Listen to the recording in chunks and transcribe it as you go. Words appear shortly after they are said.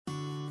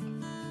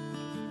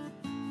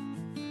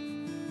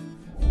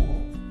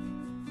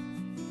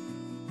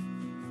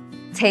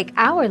Take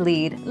our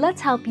lead, let's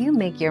help you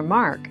make your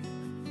mark.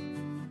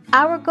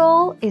 Our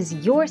goal is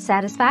your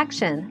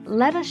satisfaction.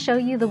 Let us show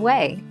you the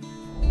way.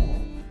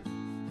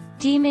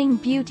 Deeming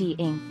Beauty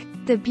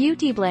Inc. The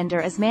beauty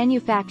blender is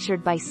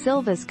manufactured by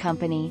Silva's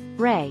company,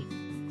 Ray.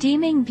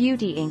 Deeming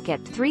Beauty Inc.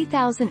 at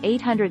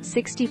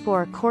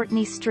 3864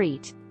 Courtney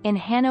Street, in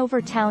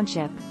Hanover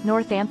Township,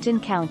 Northampton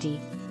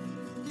County.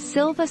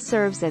 Silva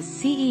serves as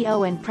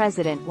CEO and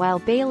President while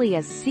Bailey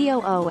is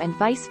COO and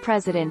Vice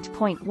President.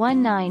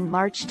 19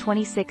 March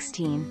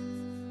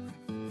 2016.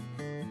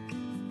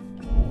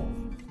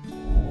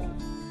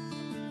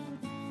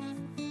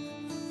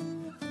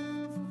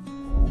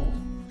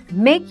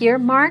 Make your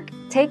mark,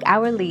 take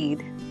our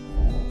lead.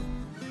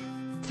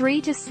 3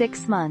 to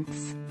 6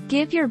 months.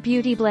 Give your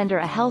beauty blender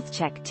a health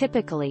check.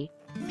 Typically,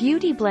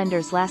 beauty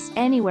blenders last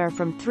anywhere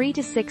from 3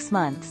 to 6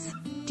 months,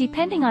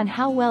 depending on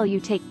how well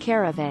you take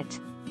care of it.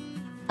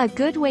 A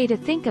good way to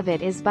think of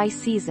it is by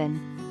season.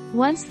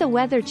 Once the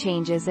weather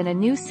changes and a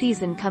new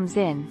season comes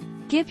in,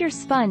 give your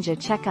sponge a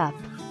checkup.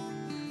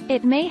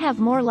 It may have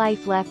more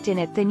life left in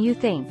it than you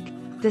think.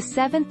 The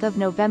 7th of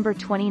November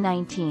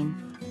 2019.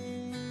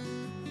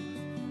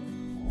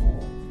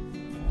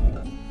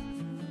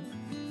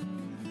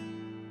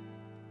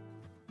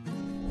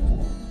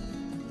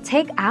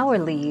 Take our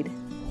lead.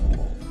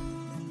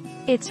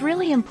 It's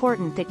really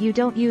important that you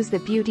don't use the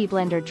beauty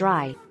blender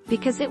dry,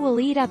 because it will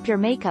eat up your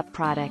makeup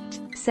product,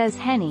 says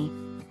Henny.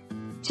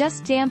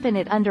 Just dampen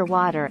it under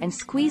water and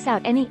squeeze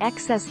out any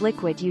excess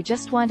liquid. You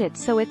just want it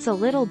so it's a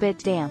little bit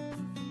damp.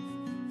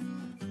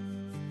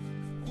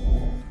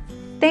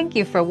 Thank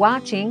you for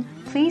watching.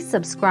 Please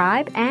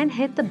subscribe and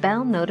hit the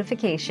bell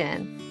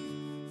notification.